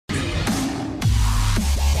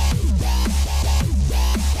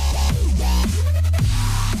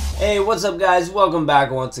Hey, what's up guys? Welcome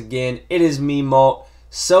back once again. It is me, Molt.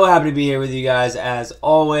 So happy to be here with you guys as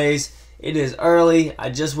always. It is early.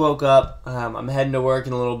 I just woke up. I'm heading to work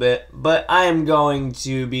in a little bit, but I am going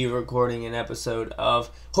to be recording an episode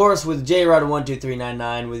of Horse with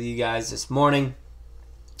Jrod12399 with you guys this morning.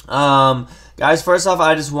 Guys, first off,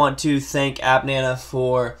 I just want to thank Appnana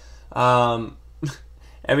for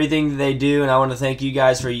everything that they do, and I want to thank you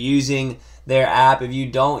guys for using their app. If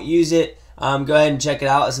you don't use it, go ahead and check it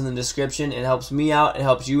out. It's in the description. It helps me out. It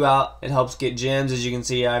helps you out. It helps get gems. As you can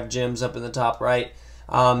see, I have gems up in the top right.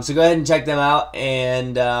 So go ahead and check them out.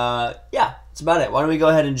 And yeah, that's about it. Why don't we go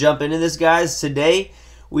ahead and jump into this, guys? Today,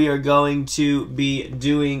 we are going to be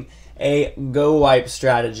doing a GOWIPE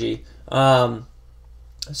strategy. So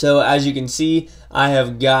as you can see, I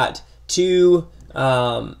have got two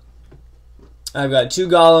golems,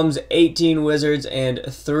 18 wizards, and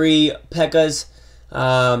 3 P.E.K.K.As.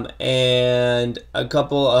 And a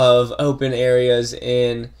couple of open areas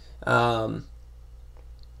in my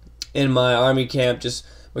army camp, just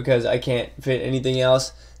because I can't fit anything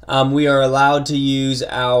else. We are allowed to use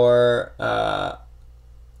our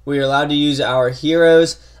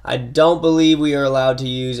heroes. I don't believe we are allowed to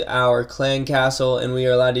use our clan castle, and we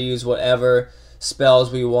are allowed to use whatever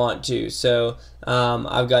spells we want to. So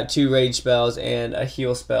I've got 2 rage spells and a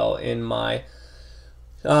heal spell in my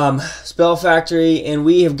spell factory, and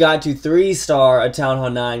we have got to 3-star a Town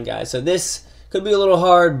Hall 9, guys. So this could be a little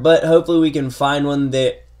hard, but hopefully we can find one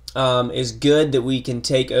that is good, that we can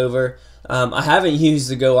take over. I haven't used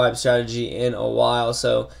the GOWIPE strategy in a while,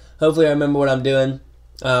 so hopefully I remember what I'm doing.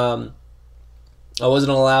 I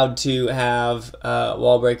wasn't allowed to have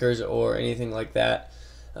wall breakers or anything like that.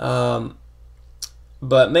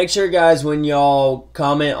 But make sure, guys, when y'all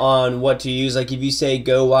comment on what to use, like if you say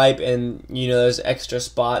GOWIPE and you know there's extra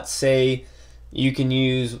spots, say you can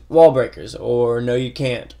use wall breakers or no you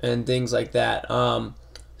can't, and things like that.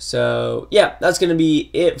 So yeah, that's gonna be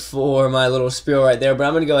it for my little spiel right there. But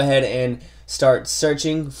I'm gonna go ahead and start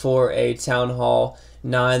searching for a Town Hall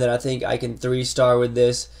 9 that I think I can 3-star with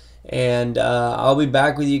this, and I'll be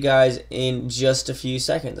back with you guys in just a few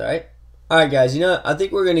seconds. All right, guys. You know, I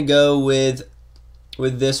think we're gonna go with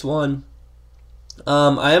this one.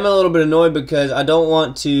 I am a little bit annoyed because I don't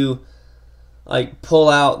want to like pull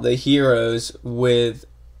out the heroes with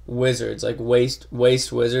wizards, like waste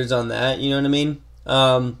wizards on that, you know what I mean?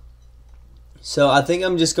 So I think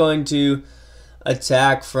I'm just going to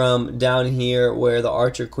attack from down here where the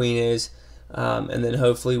archer queen is, and then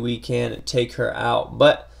hopefully we can take her out.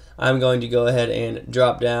 But I'm going to go ahead and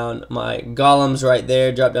drop down my golems right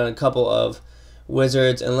there, drop down a couple of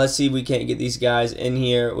wizards, and let's see if we can't get these guys in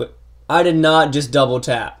here. I did not just double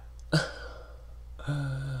tap.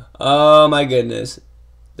 Oh my goodness,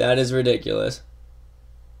 that is ridiculous.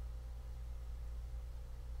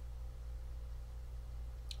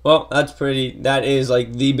 Well, that is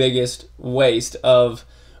like the biggest waste of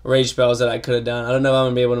rage spells that I could have done. I don't know if I'm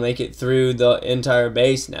gonna be able to make it through the entire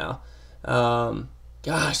base now.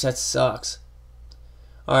 Gosh, that sucks.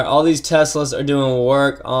 Alright, all these Teslas are doing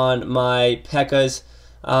work on my P.E.K.K.As,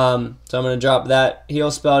 so I'm going to drop that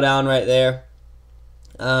heal spell down right there.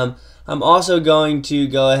 I'm also going to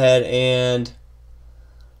go ahead and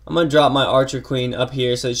I'm going to drop my Archer Queen up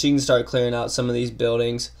here so she can start clearing out some of these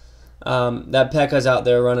buildings. That P.E.K.K.A's out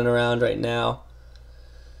there running around right now.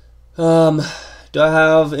 Do I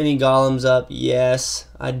have any golems up? Yes,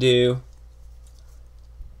 I do.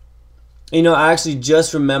 You know, I actually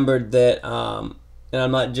just remembered that and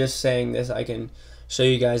I'm not just saying this, I can show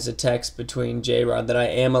you guys the text between Jrod that I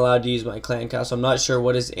am allowed to use my clan castle. I'm not sure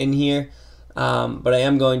what is in here, but I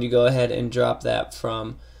am going to go ahead and drop that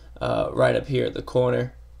from right up here at the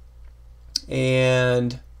corner.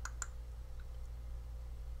 And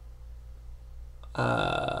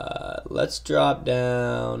let's drop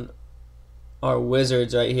down our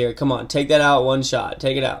wizards right here. Come on, take that out one shot.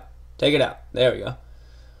 Take it out. Take it out. There we go.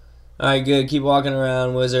 Alright, good. Keep walking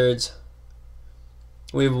around, wizards.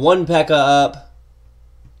 We have 1 P.E.K.K.A up.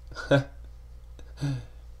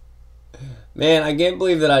 Man, I can't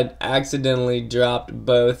believe that I accidentally dropped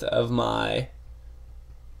both my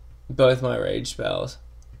rage spells.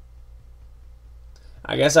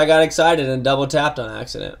 I guess I got excited and double tapped on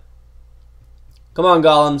accident. Come on,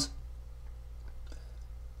 golems.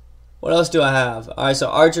 What else do I have? Alright, so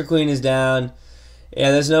Archer Queen is down.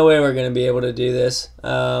 Yeah, there's no way we're going to be able to do this.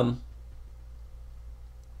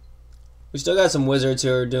 We still got some wizards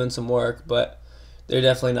who are doing some work, but they're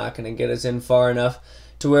definitely not going to get us in far enough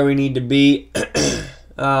to where we need to be.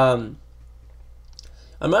 I'm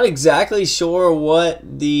not exactly sure what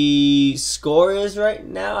the score is right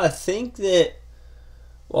now. I think that,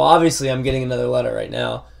 well, obviously I'm getting another letter right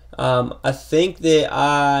now. I think that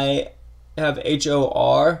I have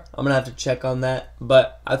HOR. I'm gonna have to check on that,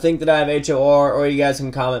 but I think that I have HOR, or you guys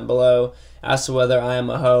can comment below as to whether I am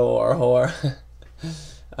a hoe or a whore.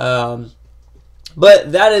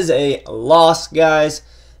 But that is a loss, guys.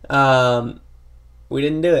 We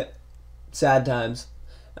didn't do it. Sad times.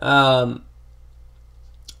 I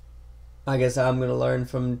guess I'm going to learn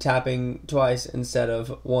from tapping twice instead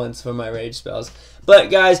of once for my rage spells.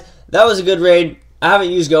 But, guys, that was a good raid. I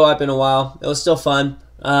haven't used GOWIPE in a while. It was still fun.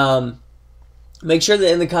 Make sure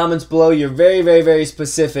that in the comments below you're very, very, very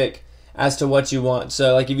specific as to what you want.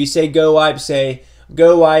 So, like, if you say GOWIPE, say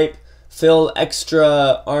GOWIPE, fill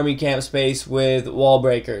extra army camp space with wall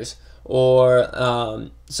breakers, or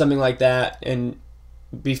something like that. And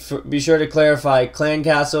be sure to clarify clan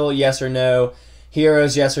castle, yes or no,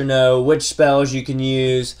 heroes, yes or no, which spells you can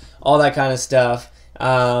use, all that kind of stuff.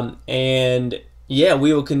 And yeah,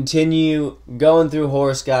 we will continue going through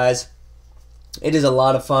Horse, guys. It is a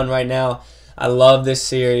lot of fun right now. I love this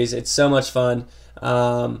series. It's so much fun.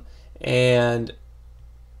 And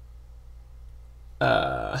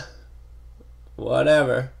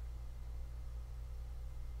whatever.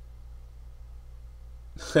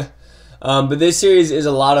 But this series is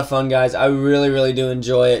a lot of fun, guys. I really, really do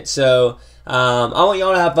enjoy it. So I want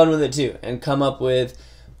y'all to have fun with it too, and come up with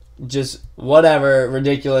just whatever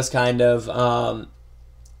ridiculous kind of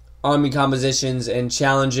army compositions and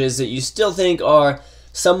challenges that you still think are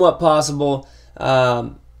somewhat possible,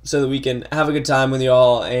 so that we can have a good time with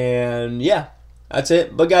y'all. And yeah, that's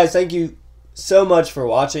it. But guys, thank you so much for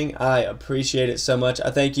watching. I appreciate it so much.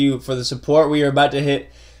 I thank you for the support. We are about to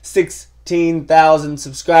hit 16,000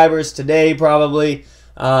 subscribers today, probably.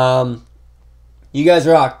 You guys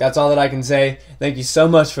rock. That's all that I can say. Thank you so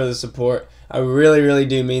much for the support. I really, really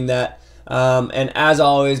do mean that. And as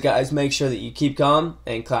always, guys, make sure that you keep calm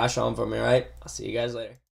and clash on for me, all right? I'll see you guys later.